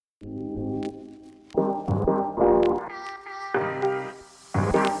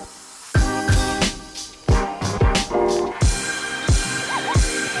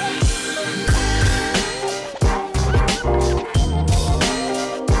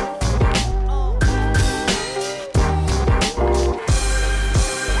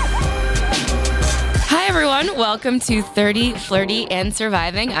everyone. Welcome to 30, Flirty, and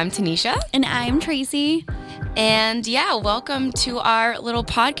Surviving. I'm Tanisha. And I'm Tracy. And welcome to our little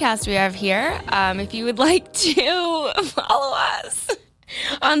podcast we have here. If you would like to follow us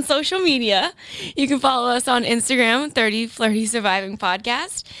on social media, you can follow us on Instagram, 30 Flirty Surviving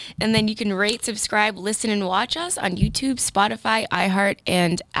Podcast. And then you can rate, subscribe, listen, and watch us on YouTube, Spotify, iHeart,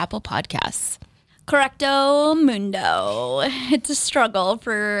 and Apple Podcasts. Correcto mundo. It's a struggle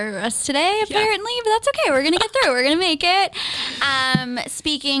for us today, apparently, but that's okay. We're going to get through. We're going to make it.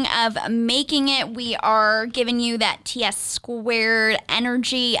 Speaking of making it, we are giving you that TS squared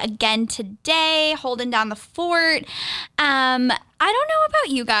energy again today, holding down the fort. I don't know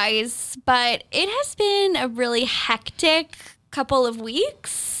about you guys, but it has been a really hectic couple of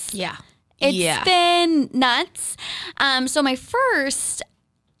weeks. Yeah. It's been nuts. So my first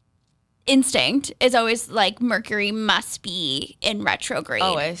instinct is always like Mercury must be in retrograde.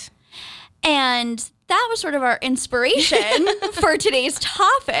 Always. And that was sort of our inspiration for today's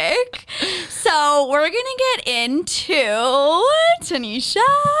topic. So we're going to get into Tanisha.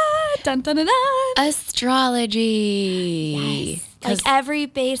 Dun, dun, dun, dun. Astrology. Yes. Like every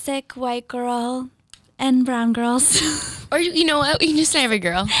basic white girl and brown girls. Or you know what? You can just say every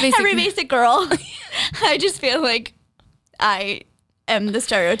girl. Basically. Every basic girl. I just feel like I am the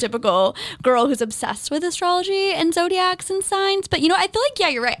stereotypical girl who's obsessed with astrology and zodiacs and signs. But, I feel like,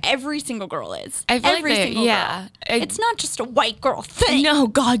 you're right. Every single girl is. I feel every single girl. It's not just a white girl thing. No,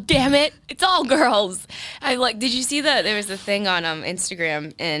 God damn it. It's all girls. Did you see there was a thing on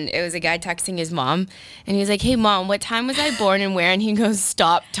Instagram, and it was a guy texting his mom, and he was like, hey, Mom, what time was I born and where? And he goes,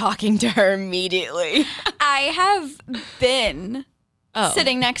 stop talking to her immediately. I have been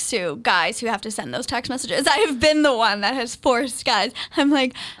sitting next to guys who have to send those text messages. I have been the one that has forced guys. I'm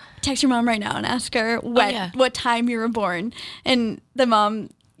like, text your mom right now and ask her what time you were born. And the mom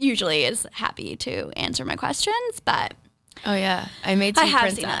usually is happy to answer my questions, but oh yeah, I made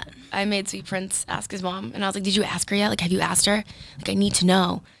Sweet Prince ask his mom, and I was like, did you ask her yet? Like, have you asked her? Like, I need to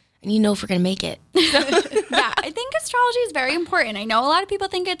know. I need to know if we're gonna make it. Yeah, I think astrology is very important. I know a lot of people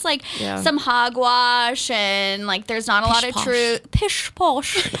think it's like some hogwash and like there's not a lot of truth. Pish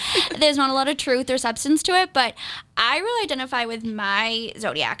posh. There's not a lot of truth or substance to it, but I really identify with my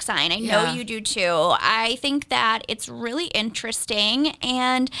zodiac sign. I know you do too. I think that it's really interesting,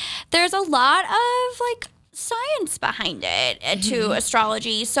 and there's a lot of like science behind it to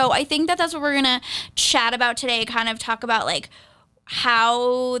astrology. So I think that that's what we're gonna chat about today. Kind of talk about like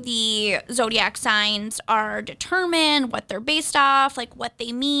how the zodiac signs are determined, what they're based off, like what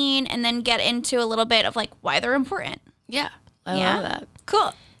they mean, and then get into a little bit of like why they're important. Yeah, I love that.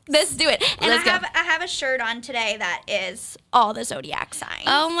 Cool. Let's do it. And I have a shirt on today that is all the zodiac signs.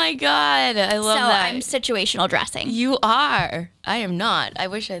 Oh my God, I love that. So I'm situational dressing. You are. I am not. I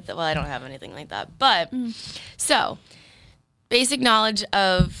wish I don't have anything like that. But so basic knowledge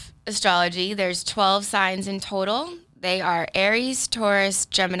of astrology. There's 12 signs in total. They are Aries, Taurus,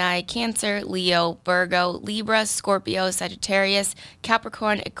 Gemini, Cancer, Leo, Virgo, Libra, Scorpio, Sagittarius,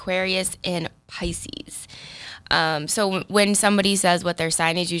 Capricorn, Aquarius, and Pisces. So when somebody says what their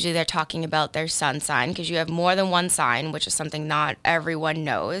sign is, usually they're talking about their sun sign, because you have more than one sign, which is something not everyone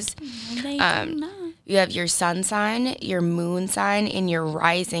knows. They don't know. You have your sun sign, your moon sign, and your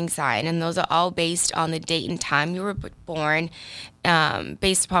rising sign, and those are all based on the date and time you were born,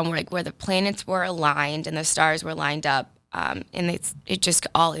 based upon where the planets were aligned and the stars were lined up, and it just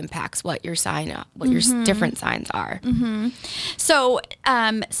all impacts what your sign, what your different signs are. Mm-hmm. So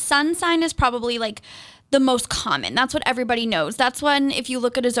sun sign is probably like the most common. That's what everybody knows. That's when if you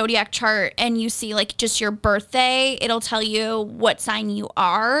look at a zodiac chart and you see like just your birthday, it'll tell you what sign you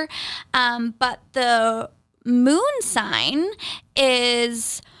are. But the moon sign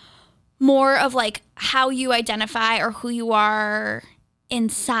is more of like how you identify or who you are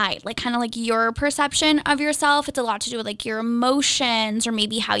inside, like kind of like your perception of yourself. It's a lot to do with like your emotions or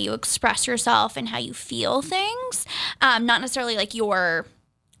maybe how you express yourself and how you feel things. Not necessarily like your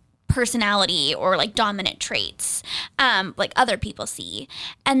personality or like dominant traits like other people see.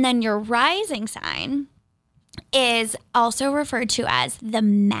 And then your rising sign is also referred to as the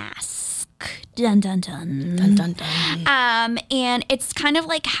mask. Dun dun dun. Dun dun dun. And it's kind of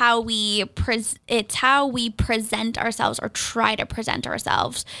like how we present ourselves or try to present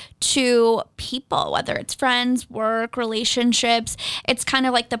ourselves to people, whether it's friends, work, relationships. It's kind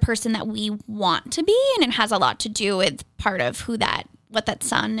of like the person that we want to be, and it has a lot to do with part of what that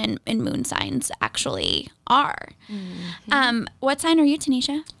sun and moon signs actually are. Mm-hmm. What sign are you,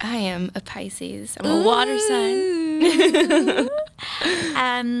 Tanisha? I am a Pisces. I'm a water sign.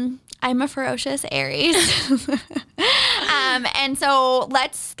 I'm a ferocious Aries. And so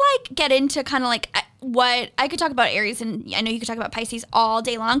let's like get into kind of like what I could talk about Aries, and I know you could talk about Pisces all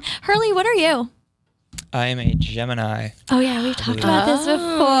day long. Hurley, what are you? I am a Gemini. Oh yeah, we've talked about this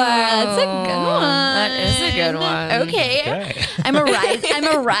before. That's a good one. That is a good one. Okay. I'm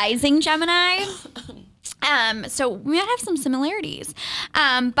a rising Gemini. So we might have some similarities.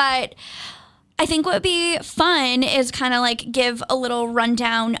 But I think what would be fun is kind of like give a little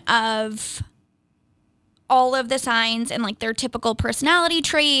rundown of all of the signs and like their typical personality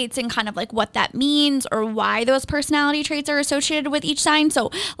traits and kind of like what that means or why those personality traits are associated with each sign.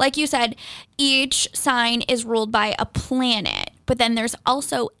 So like you said, each sign is ruled by a planet, but then there's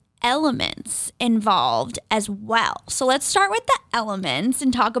also elements involved as well. So let's start with the elements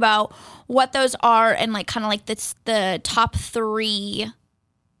and talk about what those are and like kind of like the top 3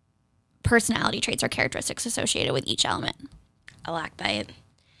 personality traits or characteristics associated with each element. I like that.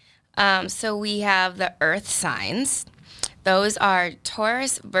 So we have the earth signs. Those are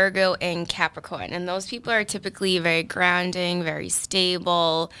Taurus, Virgo, and Capricorn. And those people are typically very grounding, very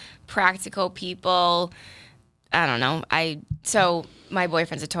stable, practical people. I don't know. So my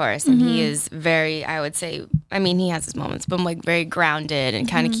boyfriend's a Taurus, and he is very, I would say, I mean, he has his moments, but like very grounded and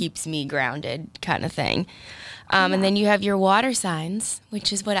kind of keeps me grounded kind of thing. And then you have your water signs,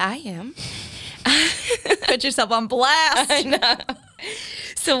 which is what I am. Put yourself on blast. I know.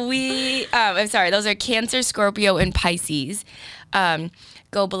 So I'm sorry, those are Cancer, Scorpio, and Pisces.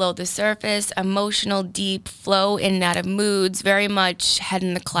 Go below the surface, emotional, deep, flow in and out of moods, very much head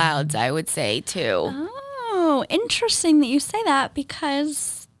in the clouds, I would say, too. Oh, interesting that you say that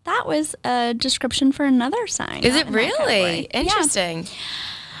because that was a description for another sign. Is it really? Interesting.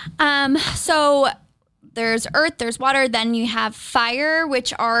 Yeah. So there's earth, there's water, then you have fire,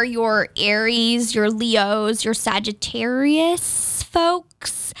 which are your Aries, your Leos, your Sagittarius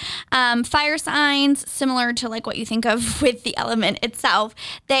folks. Fire signs, similar to like what you think of with the element itself.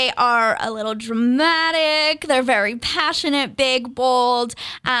 They are a little dramatic. They're very passionate, big, bold,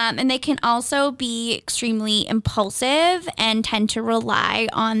 and they can also be extremely impulsive and tend to rely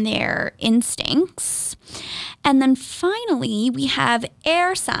on their instincts. And then finally, we have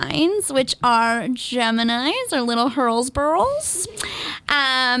air signs, which are Geminis or little Hurlsburls,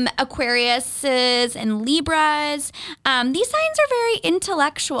 Aquariuses and Libras. These signs are very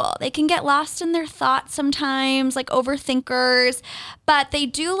intellectual. They can get lost in their thoughts sometimes, like overthinkers, but they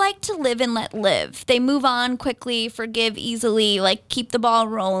do like to live and let live. They move on quickly, forgive easily, like keep the ball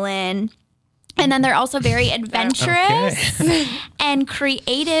rolling. And then they're also very adventurous and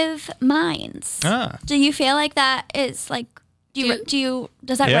creative minds. Do you feel like that is like,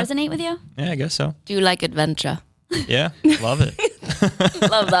 does that resonate with you? Yeah, I guess so. Do you like adventure? Yeah, love it.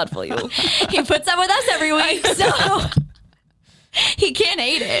 Love that for you. He puts up with us every week, so he can't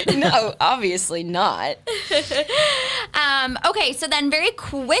hate it. No, obviously not. Okay, so then very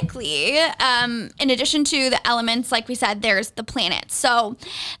quickly, in addition to the elements, like we said, there's the planets. So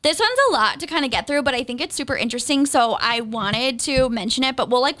this one's a lot to kind of get through, but I think it's super interesting. So I wanted to mention it, but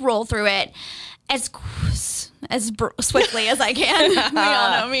we'll like roll through it as swiftly as I can. We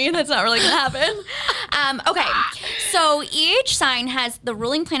all know me. That's not really going to happen. Okay. So each sign has the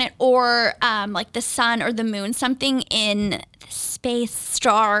ruling planet or like the sun or the moon, something in space,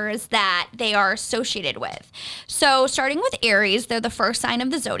 stars that they are associated with. So starting with Aries, they're the first sign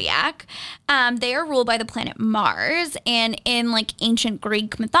of the zodiac. They are ruled by the planet Mars. And in like ancient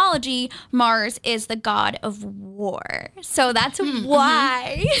Greek mythology, Mars is the god of war. So that's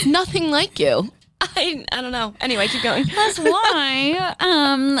why. Nothing like you. I don't know. Anyway, keep going. That's why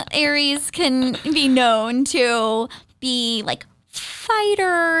Aries can be known to be like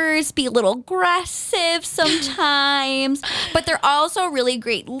fighters, be a little aggressive sometimes, but they're also really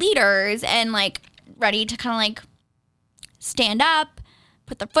great leaders and like ready to kind of like stand up,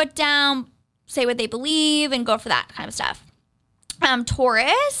 put their foot down, say what they believe, and go for that kind of stuff.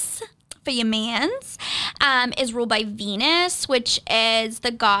 Taurus, for your mans, is ruled by Venus, which is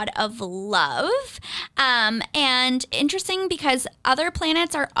the god of love. And interesting because other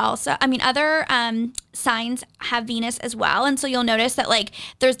planets are also, other signs have Venus as well. And so you'll notice that like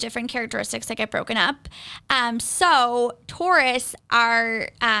there's different characteristics that get broken up. So Taurus are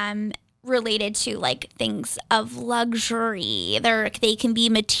related to like things of luxury. They can be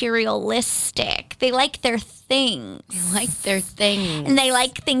materialistic. They like their things. They like their things. And they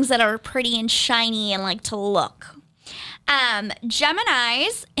like things that are pretty and shiny and like to look.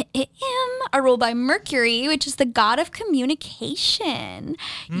 Geminis are ruled by Mercury, which is the god of communication.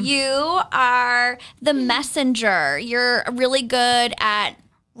 You are the messenger. You're really good at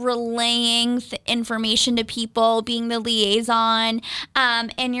relaying information to people, being the liaison,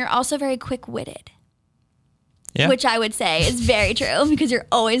 and you're also very quick-witted. Yeah. which I would say is very true because you're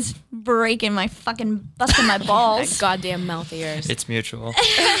always busting my balls. Goddamn mouth ears. It's mutual.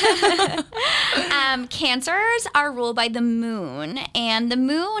 Cancers are ruled by the moon, and the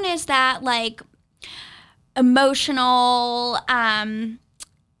moon is that like emotional.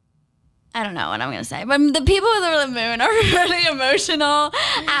 I don't know what I'm going to say, but the people with the moon are really emotional.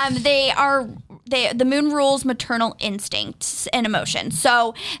 The moon rules maternal instincts and emotions.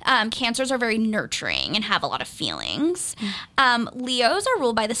 So Cancers are very nurturing and have a lot of feelings. Leos are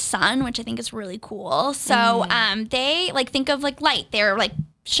ruled by the sun, which I think is really cool. So they like think of like light. They're like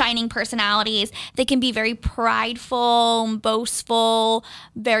shining personalities. They can be very prideful, boastful,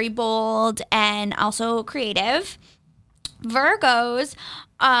 very bold, and also creative. Virgos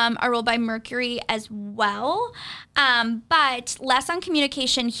are ruled by Mercury as well, but less on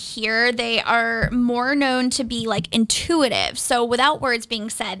communication here. They are more known to be like intuitive. So without words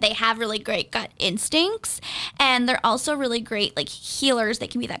being said, they have really great gut instincts, and they're also really great like healers. They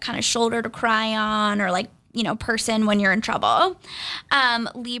can be that kind of shoulder to cry on, or like, you know, person when you're in trouble.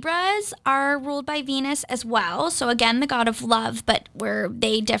 Libras are ruled by Venus as well. So again, the god of love, but where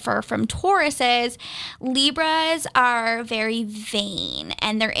they differ from Tauruses, Libras are very vain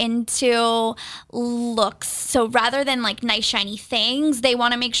and they're into looks. So rather than like nice shiny things, they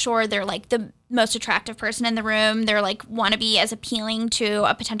want to make sure they're like the most attractive person in the room. They're like want to be as appealing to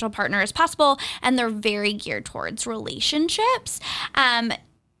a potential partner as possible, and they're very geared towards relationships,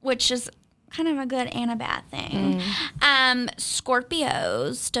 which is kind of a good and a bad thing.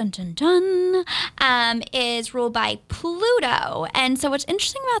 Scorpios, dun dun dun, is ruled by Pluto. And so what's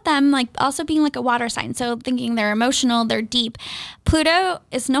interesting about them, like also being like a water sign, so thinking they're emotional, they're deep. Pluto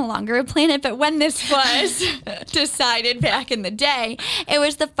is no longer a planet, but when this was decided back in the day, it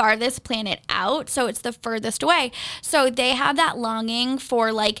was the farthest planet out, so it's the furthest away. So they have that longing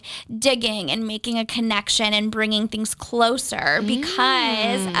for like digging and making a connection and bringing things closer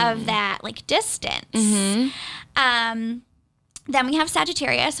because of that like distance. Then we have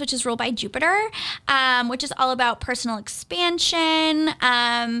Sagittarius, which is ruled by Jupiter, which is all about personal expansion.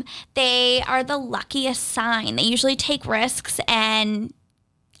 They are the luckiest sign. They usually take risks and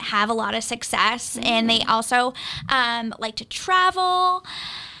have a lot of success, and they also like to travel.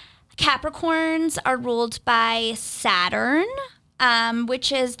 Capricorns are ruled by Saturn,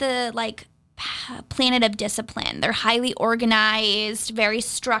 which is the like planet of discipline. They're highly organized, very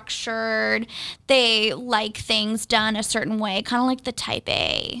structured. They like things done a certain way, kind of like the type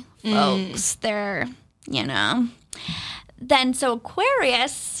A folks. They're, you know. Then so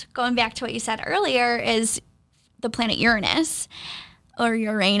Aquarius, going back to what you said earlier, is the planet Uranus, or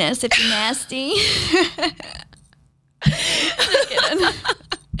Uranus if you're nasty. Just kidding.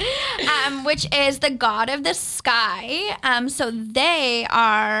 Which is the god of the sky. So they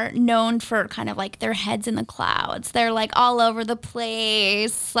are known for kind of like their heads in the clouds. They're like all over the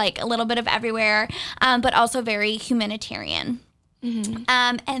place, like a little bit of everywhere, but also very humanitarian.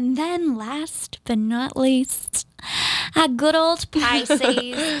 And then last but not least, a good old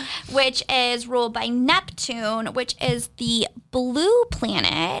Pisces, which is ruled by Neptune, which is the blue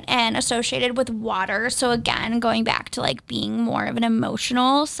planet and associated with water. So again, going back to like being more of an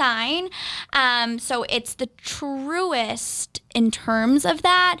emotional sign. So it's the truest in terms of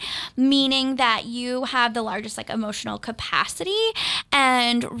that, meaning that you have the largest like emotional capacity.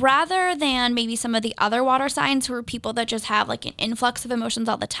 And rather than maybe some of the other water signs who are people that just have like an influx of emotions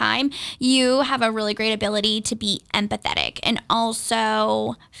all the time, you have a really great ability to be empathetic and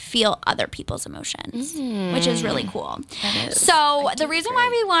also feel other people's emotions, which is really cool. So the reason why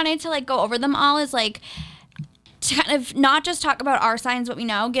we wanted to like go over them all is like to kind of not just talk about our signs, what we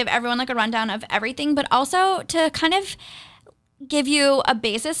know, give everyone like a rundown of everything, but also to kind of give you a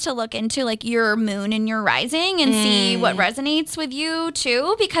basis to look into like your moon and your rising and see what resonates with you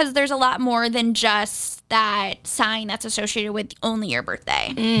too, because there's a lot more than just that sign that's associated with only your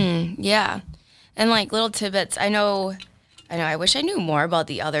birthday. Yeah. And like little tidbits, I know I wish I knew more about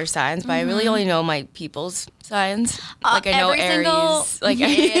the other signs, but I really only know my people's signs. Like I know Aries.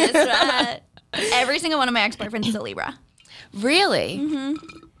 Every single one of my ex-boyfriends is a Libra. Really?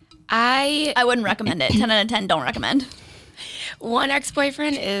 I wouldn't recommend it. 10 out of 10 don't recommend. One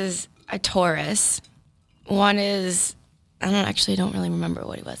ex-boyfriend is a Taurus. One is, I don't really remember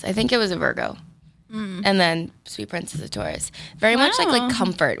what he was. I think it was a Virgo. And then Sweet Prince is a Taurus. Very much like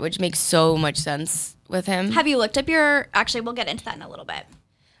comfort, which makes so much sense with him. Have you looked up actually, we'll get into that in a little bit.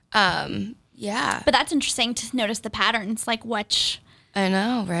 Yeah. But that's interesting to notice the patterns, like which I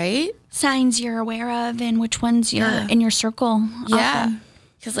know, right? signs you're aware of and which ones you're in your circle. Yeah. Often.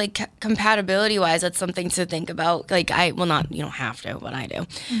 Because like compatibility wise, that's something to think about. Like not you don't have to, but I do.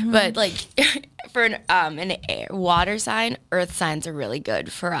 But like for an water sign, earth signs are really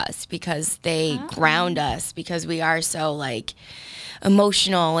good for us because they ground us because we are so like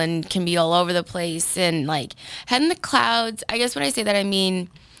emotional and can be all over the place and like head in the clouds. I guess when I say that, I mean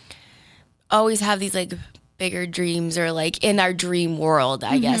always have these like bigger dreams or like in our dream world,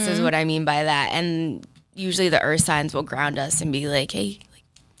 I guess is what I mean by that. And usually the earth signs will ground us and be like, hey,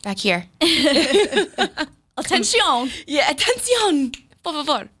 back here. Attention. Yeah, attention. Por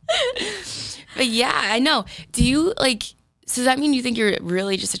favor. But yeah, I know. Do you like, so does that mean you think you're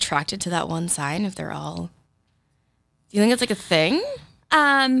really just attracted to that one sign if they're all, do you think it's like a thing?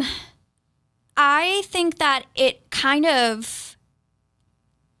 I think that it kind of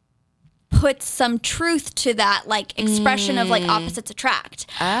puts some truth to that like expression of like opposites attract.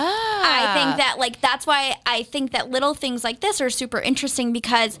 I think that like that's why I think that little things like this are super interesting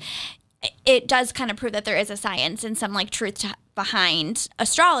because it does kind of prove that there is a science and some like truth behind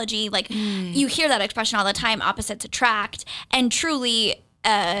astrology. Like you hear that expression all the time, opposites attract, and truly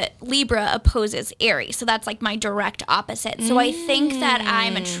Libra opposes Aries. So that's like my direct opposite. So I think that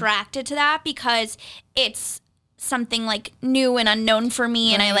I'm attracted to that because it's something like new and unknown for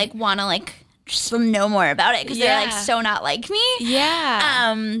me, and I like want to like just know more about it because they're like so not like me.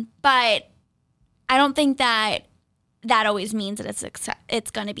 Yeah. But I don't think that always means that it's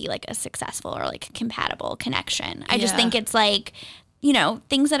going to be like a successful or like compatible connection. I just think it's like, you know,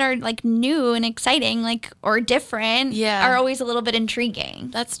 things that are like new and exciting, like or different, are always a little bit intriguing.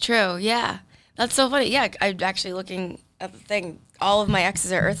 That's true. Yeah. That's so funny. Yeah, I'm actually looking at the thing. All of my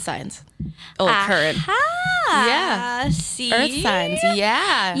exes are earth signs. Oh, current. Yeah. See? Earth signs.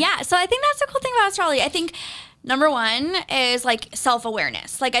 Yeah. Yeah. So I think that's the cool thing about astrology. I think number one is like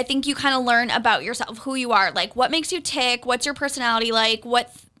self-awareness. Like I think you kind of learn about yourself, who you are, like what makes you tick, what's your personality like, what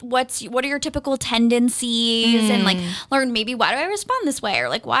are your typical tendencies, and like learn maybe why do I respond this way, or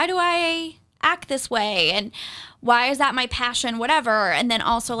like why do I act this way, and why is that my passion, whatever. And then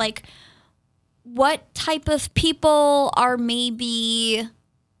also like what type of people are maybe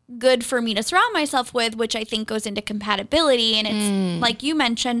good for me to surround myself with, which I think goes into compatibility. And it's like you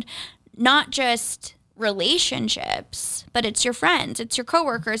mentioned, not just relationships, but it's your friends, it's your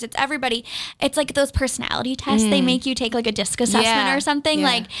coworkers, it's everybody. It's like those personality tests they make you take, like a DISC assessment or something,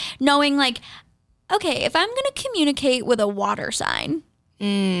 like knowing like, okay, if I'm going to communicate with a water sign,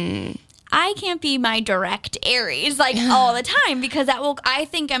 I can't be my direct Aries like all the time because I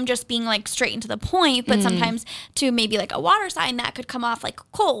think I'm just being like straight and to the point, but sometimes to maybe like a water sign that could come off like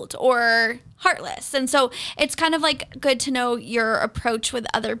cold or heartless. And so it's kind of like good to know your approach with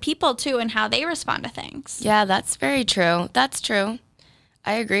other people too and how they respond to things. Yeah, that's very true. That's true.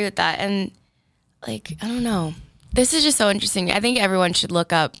 I agree with that. And like, I don't know. This is just so interesting. I think everyone should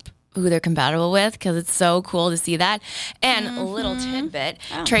look up who they're compatible with because it's so cool to see that. And a little tidbit,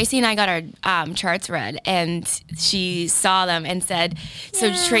 Tracy and I got our charts read and she saw them and said,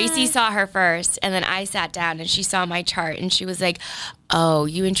 so Tracy saw her first and then I sat down and she saw my chart and she was like, oh,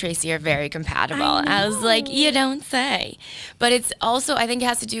 you and Tracy are very compatible. I was like, you don't say. But it's also, I think it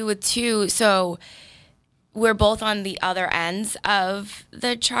has to do with two, so we're both on the other ends of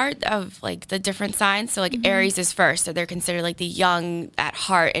the chart of like the different signs. So like Aries is first. So they're considered like the young at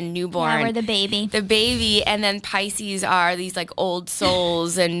heart and newborn. Yeah, we're the baby. The baby. And then Pisces are these like old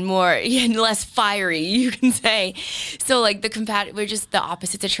souls and more and less fiery, you can say. So like we're just the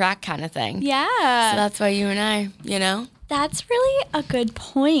opposites attract kind of thing. Yeah. So that's why you and I, you know? That's really a good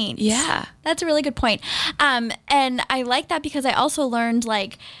point. Yeah. That's a really good point. And I like that because I also learned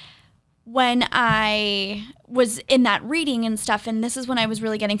like, when I was in that reading and stuff, and this is when I was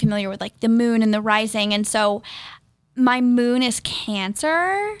really getting familiar with like the moon and the rising. And so my moon is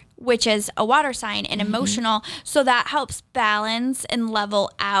Cancer, which is a water sign and emotional. So that helps balance and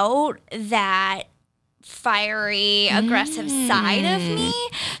level out that fiery, aggressive side of me.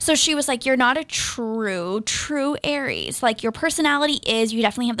 So she was like, you're not a true Aries. Like your personality is, you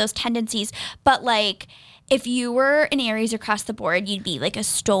definitely have those tendencies, but like, if you were an Aries across the board, you'd be like a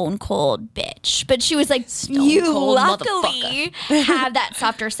stone cold bitch. But she was like, you luckily have that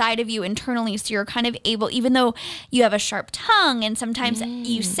softer side of you internally. So you're kind of able, even though you have a sharp tongue and sometimes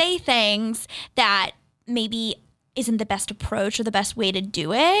you say things that maybe isn't the best approach or the best way to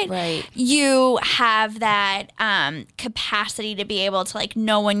do it. Right. You have that capacity to be able to like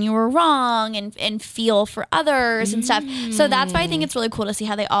know when you were wrong and feel for others and stuff. So that's why I think it's really cool to see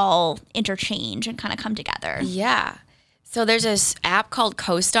how they all interchange and kind of come together. Yeah. So there's this app called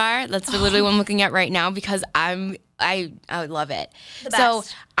CoStar. That's literally what I'm looking at right now because I'm I would love it. The So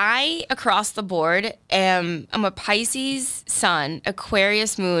best. I, across the board, I'm a Pisces sun,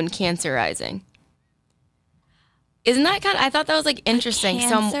 Aquarius moon, Cancer rising. Isn't that kind of, I thought that was like interesting. So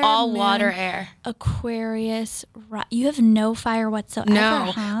Cancer I'm all moon. water, air. Aquarius, you have no fire whatsoever,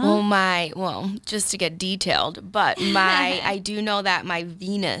 No. huh? Well, just to get detailed, but I do know that my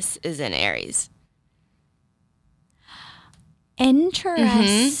Venus is in Aries.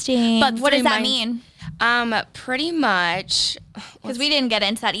 Interesting. But what does through that my- mean? Pretty much. Because we didn't get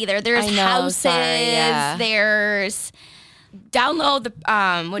into that either. There's I know, houses, sorry, yeah. there's... Download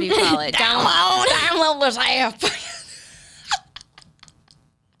the, what do you call it? Download this app.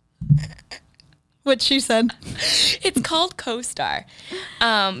 What she said. It's called CoStar.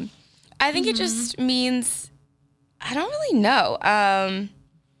 I think it just means, I don't really know.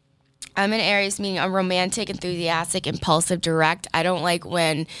 I'm an Aries, meaning I'm romantic, enthusiastic, impulsive, direct. I don't like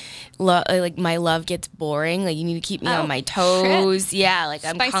when my love gets boring. Like, you need to keep me on my toes. Yeah, like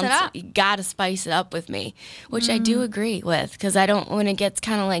I'm Spice it constant. up. You gotta spice it up with me, which I do agree with, because I don't, when it gets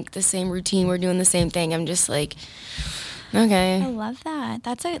kind of like the same routine, we're doing the same thing, I'm just like, okay. I love that.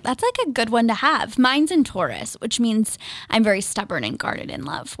 That's like a good one to have. Mine's in Taurus, which means I'm very stubborn and guarded in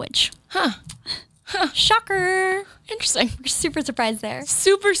love, which... Shocker. Interesting. We're super surprised there.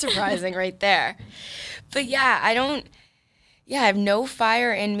 Super surprising right there. But yeah, I have no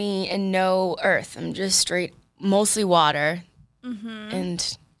fire in me and no earth. I'm just straight, mostly water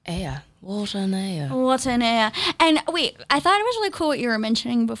and air. Water and air. What's in it? And wait, I thought it was really cool what you were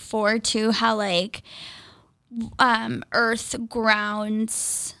mentioning before too, how like earth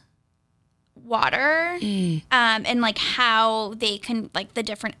grounds water, and like how they can, like the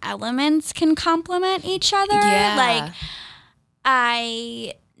different elements can complement each other. Yeah. Like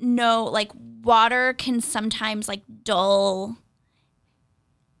I know like water can sometimes like dull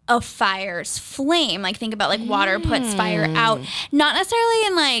a fire's flame. Like think about like water puts fire out, not necessarily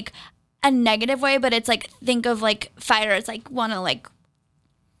in like a negative way, but it's like, think of like fire as like want to like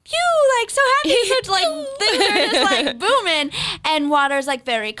like so happy, so like things are just like booming, and water's like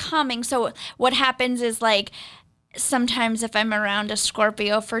very calming. So what happens is like sometimes if I'm around a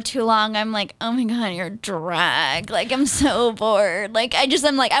Scorpio for too long, I'm like, oh my god, you're drag. Like I'm so bored. Like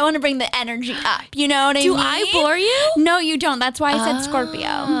I'm like, I want to bring the energy up. You know what I mean? Do I bore you? No, you don't. That's why I said Scorpio.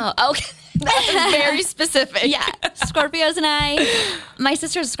 Oh, okay. That's very specific. Yeah, Scorpios and my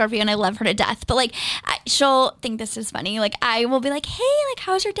sister's a Scorpio and I love her to death. But like, she'll think this is funny. Like, I will be like, "Hey, like,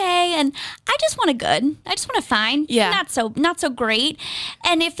 how's your day?" And I just want a good. I just want a fine. Yeah. Not so great.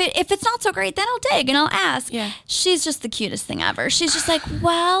 And if it's not so great, then I'll dig and I'll ask. Yeah. She's just the cutest thing ever. She's just like,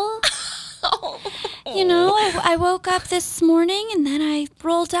 well. You know, I woke up this morning and then I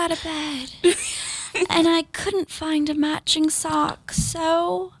rolled out of bed and I couldn't find a matching sock,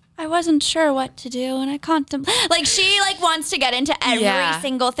 so I wasn't sure what to do, and I like she like wants to get into every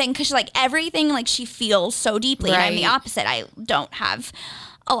single thing because like everything like she feels so deeply, and I'm the Right. opposite. I don't have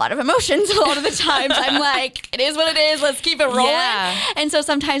a lot of emotions a lot of the times. I'm like, it is what it is. Let's keep it rolling. Yeah. And so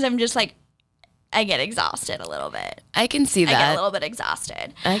sometimes I'm just like, I get exhausted a little bit. I can see I get a that. little bit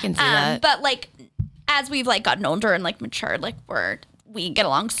exhausted. I can see that. But like, as we've like gotten older and like matured, like we get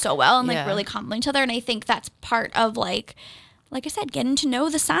along so well and like Yeah. really compliment each other. And I think that's part of like I said, getting to know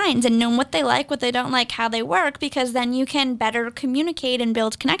the signs and know what they like, what they don't like, how they work, because then you can better communicate and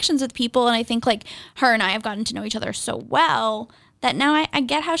build connections with people. And I think like her and I have gotten to know each other so well that now I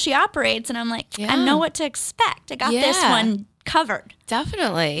get how she operates, and I'm like, I know what to expect. I got this Yeah. one covered.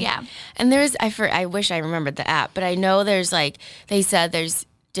 Definitely. Yeah. And there's, I wish I remembered the app, but I know there's like, they said there's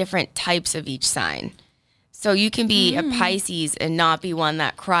different types of each sign. So you can be a Pisces and not be one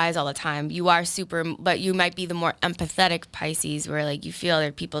that cries all the time. You are but you might be the more empathetic Pisces where like you feel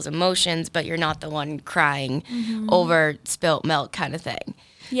other people's emotions, but you're not the one crying over spilt milk kind of thing.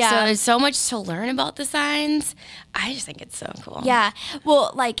 Yeah. So there's so much to learn about the signs. I just think it's so cool. Yeah.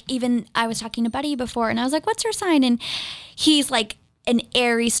 Well, like even I was talking to Buddy before and I was like, what's your sign? And he's like an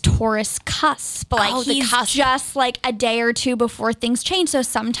Aries Taurus cusp. Like Oh, the he's cusp. just like a day or two before things change. So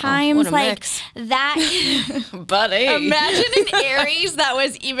sometimes what a like mix. that Buddy. imagine an Aries that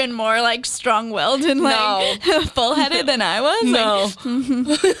was even more like strong-willed and like full-headed than I was. No.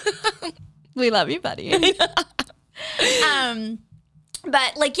 Like, we love you, Buddy.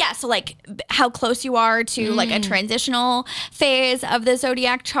 But like, yeah, so like how close you are to like a transitional phase of the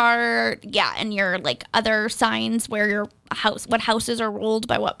zodiac chart. Yeah. And your like other signs where your house, what houses are ruled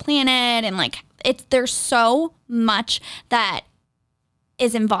by what planet. And like, there's so much that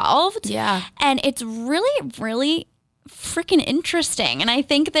is involved. Yeah. And it's really, really freaking interesting. And I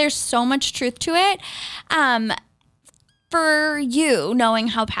think there's so much truth to it. For you, knowing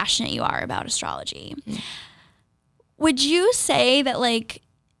how passionate you are about astrology, Would you say that like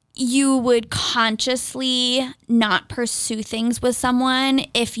you would consciously not pursue things with someone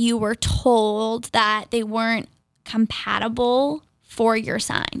if you were told that they weren't compatible for your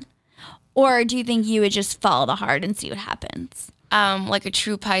sign? Or do you think you would just follow the heart and see what happens? Like a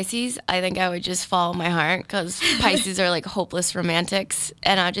true Pisces, I think I would just follow my heart because Pisces are like hopeless romantics.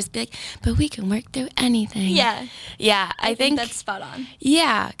 And I'd just be like, but we can work through anything. Yeah. Yeah, I think that's spot on.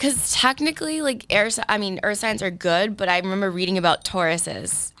 Yeah, because technically, like, earth signs are good, but I remember reading about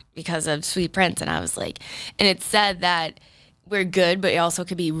Tauruses because of Sweet Prince, and I was like, and it said that we're good, but it also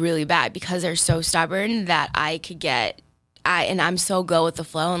could be really bad because they're so stubborn that I'm so go with the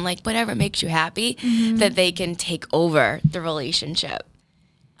flow and like whatever makes you happy, that they can take over the relationship.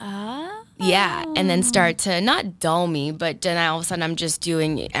 Yeah, and then start to not dull me, but then all of a sudden I'm just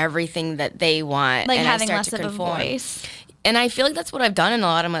doing everything that they want, Like and having I less start of to a conform. voice. And I feel like that's what I've done in a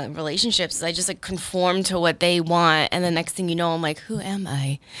lot of my relationships. Is I just like conform to what they want, and the next thing you know, I'm like, who am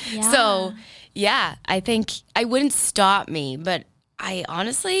I? Yeah. So yeah, I think I wouldn't stop me, but I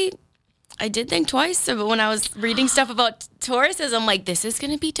honestly. I did think twice. So when I was reading stuff about Tauruses, I'm like, this is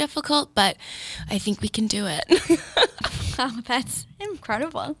going to be difficult, but I think we can do it. Oh, that's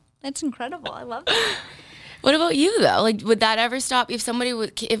incredible. That's incredible. I love that. What about you, though? Like, would that ever stop if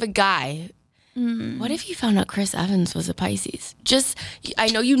if a guy, what if you found out Chris Evans was a Pisces? I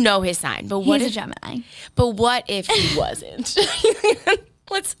know you know his sign, but what He's if a Gemini. But what if he wasn't?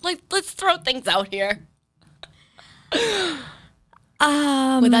 Let's throw things out here.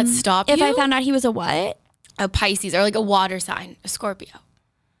 Would that stop you? If I found out he was a what? A Pisces or like a water sign, a Scorpio.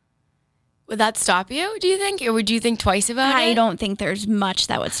 Would that stop you, do you think? Or would you think twice about it? I don't think there's much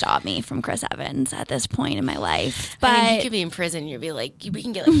that would stop me from Chris Evans at this point in my life. But I mean, he could be in prison. You'd be like, we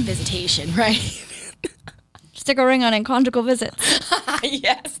can get like visitation, right? stick a ring on it, conjugal visits.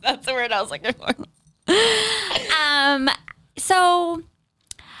 Yes, that's the word I was looking for. So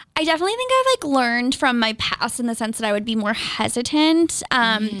I definitely think I've like learned from my past in the sense that I would be more hesitant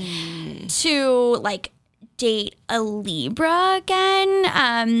to like date a Libra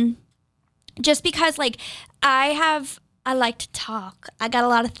again. Just because like I like to talk. I got a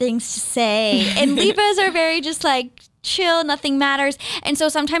lot of things to say. And Libras are very just like chill, nothing matters. And so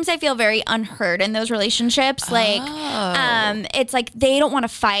sometimes I feel very unheard in those relationships. Like it's like they don't want to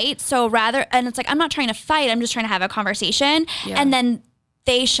fight. So and it's like I'm not trying to fight, I'm just trying to have a conversation. Yeah. And then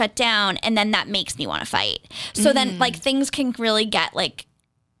they shut down and then that makes me want to fight. So then like things can really get like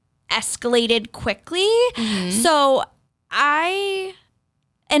escalated quickly. So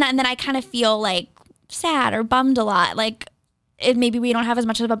and then I kind of feel like sad or bummed a lot. Like maybe we don't have as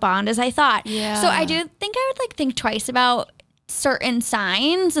much of a bond as I thought. Yeah. So I do think I would like think twice about certain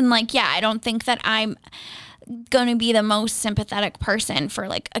signs. And like, yeah, I don't think that I'm going to be the most sympathetic person for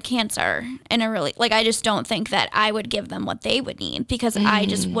like a Cancer in a really, like, I just don't think that I would give them what they would need because I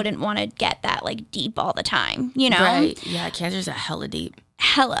just wouldn't want to get that like deep all the time, you know? Right. Yeah. Cancer's a hella deep.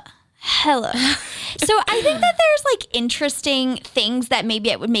 Hella. So I think that there's like interesting things that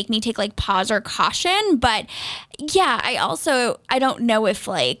maybe it would make me take like pause or caution. But yeah, I don't know if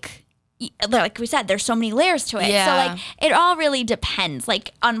like we said, there's so many layers to it. Yeah. So like it all really depends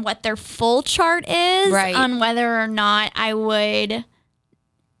like on what their full chart is, right, on whether or not I would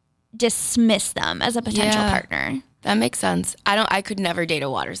dismiss them as a potential partner. That makes sense. I could never date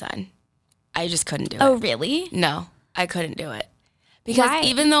a water sign. I just couldn't do it. Oh, really? No, I couldn't do it. Because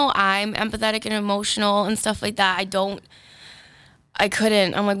even though I'm empathetic and emotional and stuff like that, I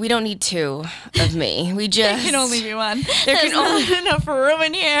couldn't. I'm like, we don't need two of me. We just... There can only be one. There's not enough room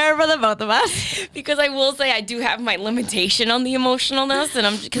in here for the both of us. Because I will say I do have my limitation on the emotionalness.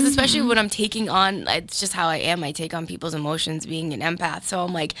 And because especially when I'm taking on, it's just how I am. I take on people's emotions being an empath. So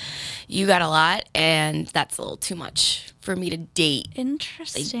I'm like, you got a lot and that's a little too much for me to date.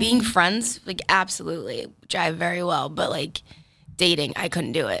 Interesting. Like being friends, like absolutely, jive very well. But like... dating, I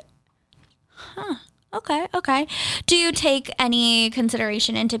couldn't do it. Huh. Okay. Do you take any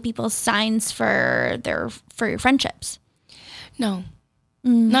consideration into people's signs for your friendships? No,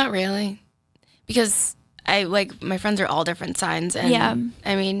 not really. Because I like my friends are all different signs. And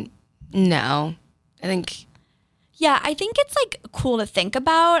I mean, no. I think it's like cool to think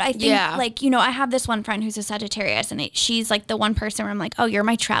about. I think like, I have this one friend who's a Sagittarius and she's like the one person where I'm like, oh, you're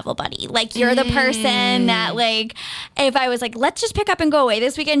my travel buddy. Like you're the person that like, if I was like, let's just pick up and go away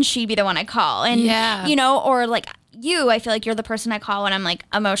this weekend, she'd be the one I call. And, or like I feel like you're the person I call when I'm like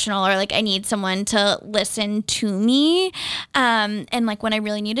emotional or like I need someone to listen to me. And like when I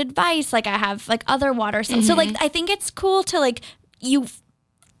really need advice, like I have like other water signs. So like, I think it's cool to like,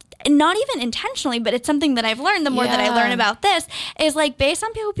 not even intentionally, but it's something that I've learned the more that I learn about this is like based on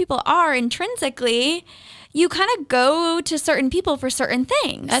who people are intrinsically, you kind of go to certain people for certain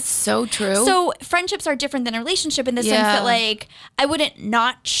things. That's so true. So friendships are different than a relationship in the sense that like I wouldn't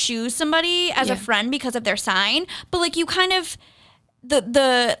not choose somebody as a friend because of their sign, but like you kind of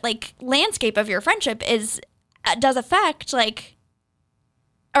the like landscape of your friendship does affect like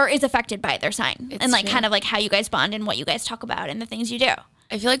or is affected by their sign and like kind of like how you guys bond and what you guys talk about and the things you do.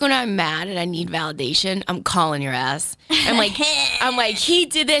 I feel like when I'm mad and I need validation, I'm calling your ass. I'm like, he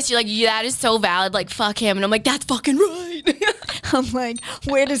did this. You're like, yeah, that is so valid. Like, fuck him. And I'm like, that's fucking right. I'm like,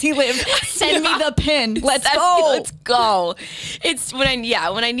 where does he live? Send me the pin. Let's go. Let's go. It's when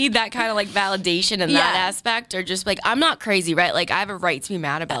I need that kind of like validation in that aspect, or just like, I'm not crazy, right? Like, I have a right to be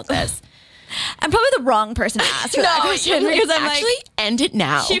mad about this. I'm probably the wrong person to ask for that question because I'm actually like, end it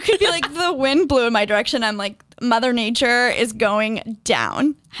now. You could be like, the wind blew in my direction. I'm like, Mother Nature is going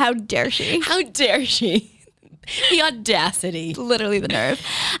down. How dare she? How dare she? The audacity. Literally the nerve.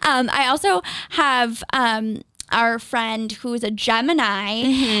 I also have our friend who's a Gemini,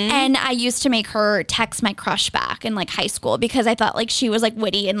 and I used to make her text my crush back in like high school because I thought like she was like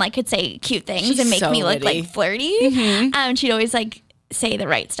witty and like could say cute things and make me look like flirty. She'd always like say the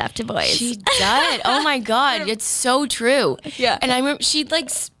right stuff to boys. She did. Oh my God. It's so true. Yeah. And I remember she'd like,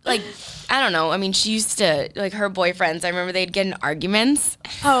 I don't know. I mean, she used to, like her boyfriends, I remember they'd get in arguments.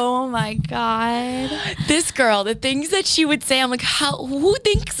 Oh my God. This girl, the things that she would say, I'm like, who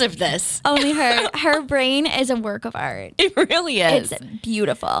thinks of this? Only her. Her brain is a work of art. It really is. It's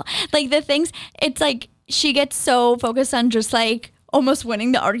beautiful. Like the things, it's like she gets so focused on just like almost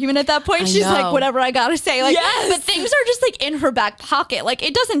winning the argument at that point. She's like, whatever I gotta say. Like, but things are just like in her back pocket. Like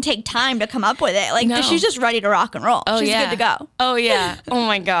it doesn't take time to come up with it. Like she's just ready to rock and roll. She's good to go. Oh yeah. Oh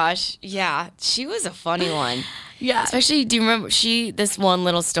my gosh. Yeah. She was a funny one. Yeah. Especially, do you remember this one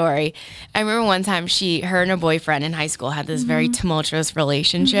little story? I remember one time her and her boyfriend in high school had this very tumultuous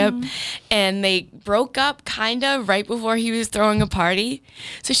relationship, and they broke up kind of right before he was throwing a party.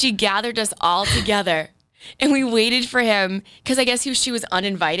 So she gathered us all together. And we waited for him because I guess she was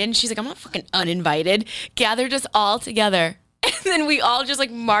uninvited. And she's like, I'm not fucking uninvited. Gathered us all together. And then we all just like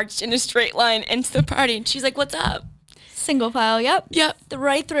marched in a straight line into the party. And she's like, what's up? Single file. Yep. The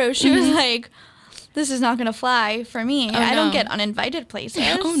right through. She was like, this is not going to fly for me. I don't get uninvited places.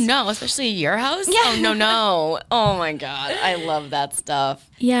 Oh no, especially at your house? Yeah. Oh no. Oh my God. I love that stuff.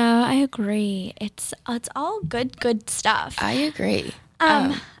 Yeah, I agree. It's all good stuff. I agree.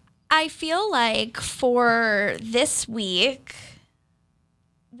 I feel like for this week,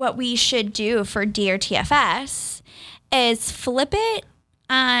 what we should do for Dear TFS is flip it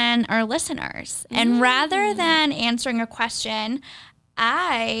on our listeners. And rather than answering a question,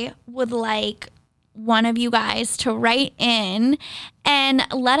 I would like one of you guys to write in and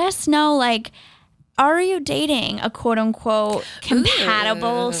let us know, like, are you dating a quote unquote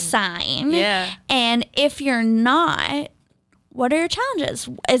compatible sign? Yeah. And if you're not, what are your challenges?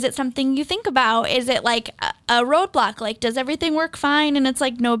 Is it something you think about? Is it like a roadblock? Like, does everything work fine and it's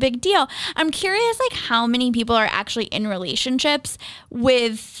like no big deal? I'm curious, like, how many people are actually in relationships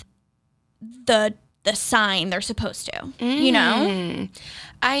with the sign they're supposed to, you know?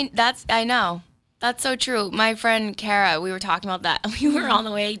 I know. That's so true. My friend Kara, we were talking about that. We were on the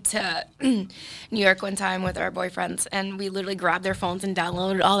way to New York one time with our boyfriends, and we literally grabbed their phones and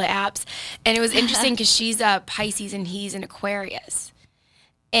downloaded all the apps. And it was interesting because she's a Pisces and he's an Aquarius.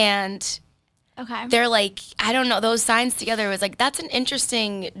 And they're like, I don't know, those signs together was like, that's an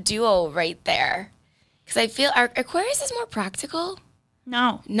interesting duo right there. Because I feel our Aquarius is more practical.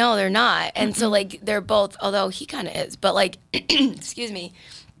 No, they're not. And so like they're both, although he kind of is, but like, excuse me,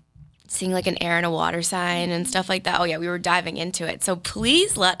 seeing like an air and a water sign and stuff like that. Oh yeah, we were diving into it. So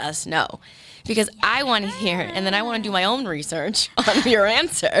please let us know because I want to hear it and then I want to do my own research on your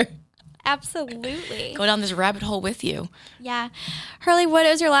answer. Absolutely. Go down this rabbit hole with you. Yeah. Hurley, what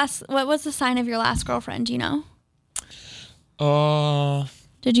was the sign of your last girlfriend, do you know?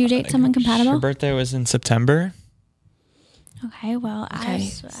 Did you date someone compatible? Her birthday was in September. Okay, well,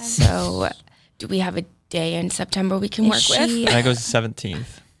 so do we have a day in September we can work with? I think it was the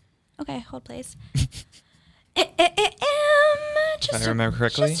 17th. Okay, hold please. If I remember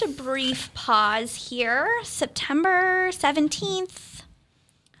correctly. Just a brief pause here. September 17th.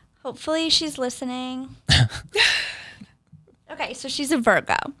 Hopefully she's listening. Okay, so she's a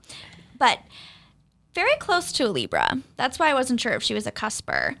Virgo, but very close to a Libra. That's why I wasn't sure if she was a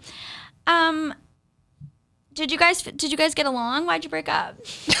cusper. Did you guys get along? Why'd you break up?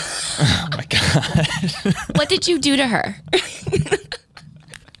 Oh my God. What did you do to her?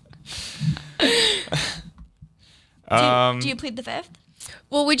 Do you plead the fifth?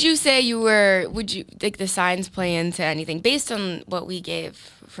 Well, would you like the signs play into anything based on what we gave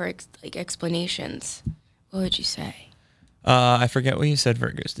for explanations? What would you say? I forget what you said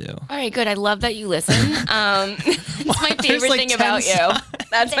Virgos do. All right, good. I love that you listen. It's my favorite like thing 10 about you.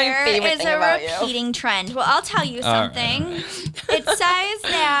 That's my favorite thing about There is you. a repeating trend. Well, I'll tell you something. It says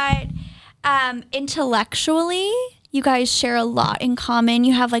that intellectually, you guys share a lot in common.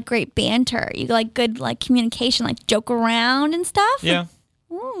 You have like great banter. You like good like communication, like joke around and stuff. Yeah.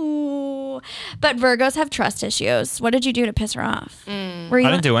 Ooh. But Virgos have trust issues. What did you do to piss her off? Were you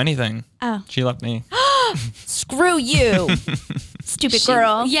I didn't do anything. Oh. She left me. Screw you, stupid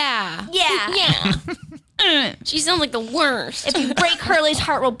girl. Yeah. Yeah. Yeah. She sounds like the worst. If you break Hurley's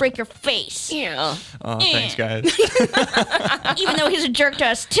heart, we'll break your face. Yeah. Oh, thanks, guys. Even though he's a jerk to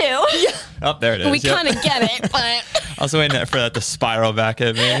us too. Oh, there it is. We Yep. kind of get it, but I was waiting for that to spiral back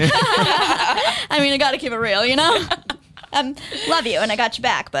at me. I mean, I gotta keep it real, you know? Love you, and I got you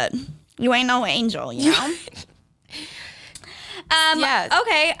back, but you ain't no angel, you know? Yeah.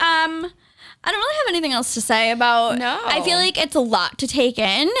 Okay, I don't really have anything else to say about... No. I feel like it's a lot to take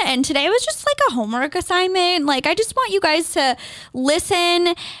in, and today was just like a homework assignment. Like, I just want you guys to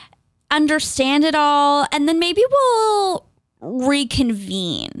listen, understand it all, and then maybe we'll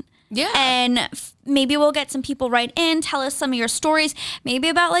reconvene. yeah. And maybe we'll get some people right in, tell us some of your stories, maybe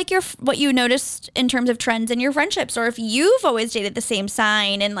about like what you noticed in terms of trends in your friendships, or if you've always dated the same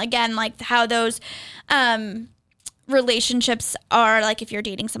sign, and again, like how those relationships are, like if you're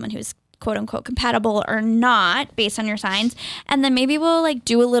dating someone who's quote unquote compatible or not based on your signs. And then maybe we'll like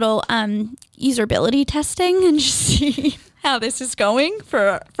do a little usability testing and just see how this is going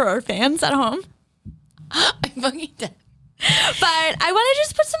for our fans at home. I'm fucking dead. But I want to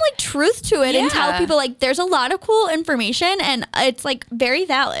just put some like truth to it and tell Yeah. people like there's a lot of cool information and it's like very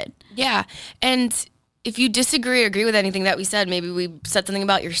valid. Yeah. And if you disagree or agree with anything that we said, maybe we said something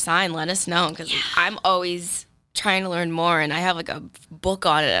about your sign, let us know. Because I'm always trying to learn more. And I have like a book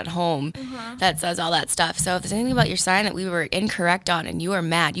on it at home that says all that stuff. So if there's anything about your sign that we were incorrect on and you are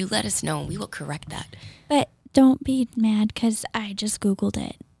mad, you let us know and we will correct that. But don't be mad because I just Googled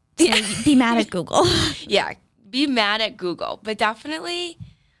it. So be mad at Google. Yeah. Be mad at Google. But definitely,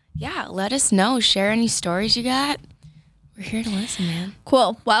 yeah, let us know. Share any stories you got. We're here to listen, man.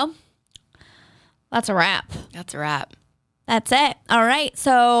 Cool. Well, that's a wrap. That's a wrap. That's it. All right.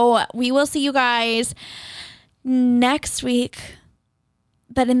 So we will see you guys next week.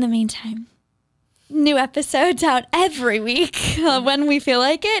 But in the meantime, new episodes out every week when we feel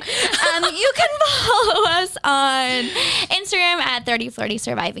like it. You can follow us on Instagram at 30 Flirty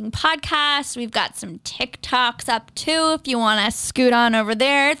Surviving Podcast. We've got some TikToks up too if you want to scoot on over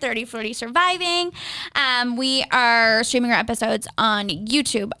there, 30 Flirty Surviving. We are streaming our episodes on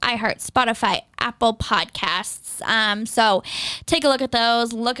YouTube, iHeart, Spotify, Apple Podcasts. So take a look at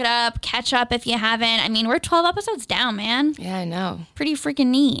those, look it up, catch up if you haven't. I mean, we're 12 episodes down, man. Yeah, I know. Pretty freaking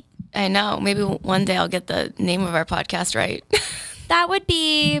neat. I know. Maybe one day I'll get the name of our podcast right. That would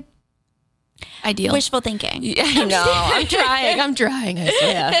be Ideal. wishful thinking. Yeah, I know. I'm trying. I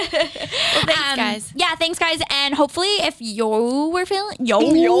swear. Well, thanks, guys. Yeah, thanks, guys. And hopefully, if you were feeling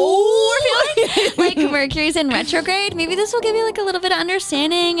like Mercury's in retrograde, maybe this will give you like a little bit of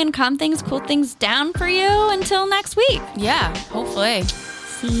understanding and calm things, cool things down for you until next week. Yeah, hopefully.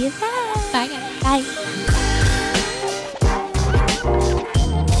 See you then. Bye, guys. Bye.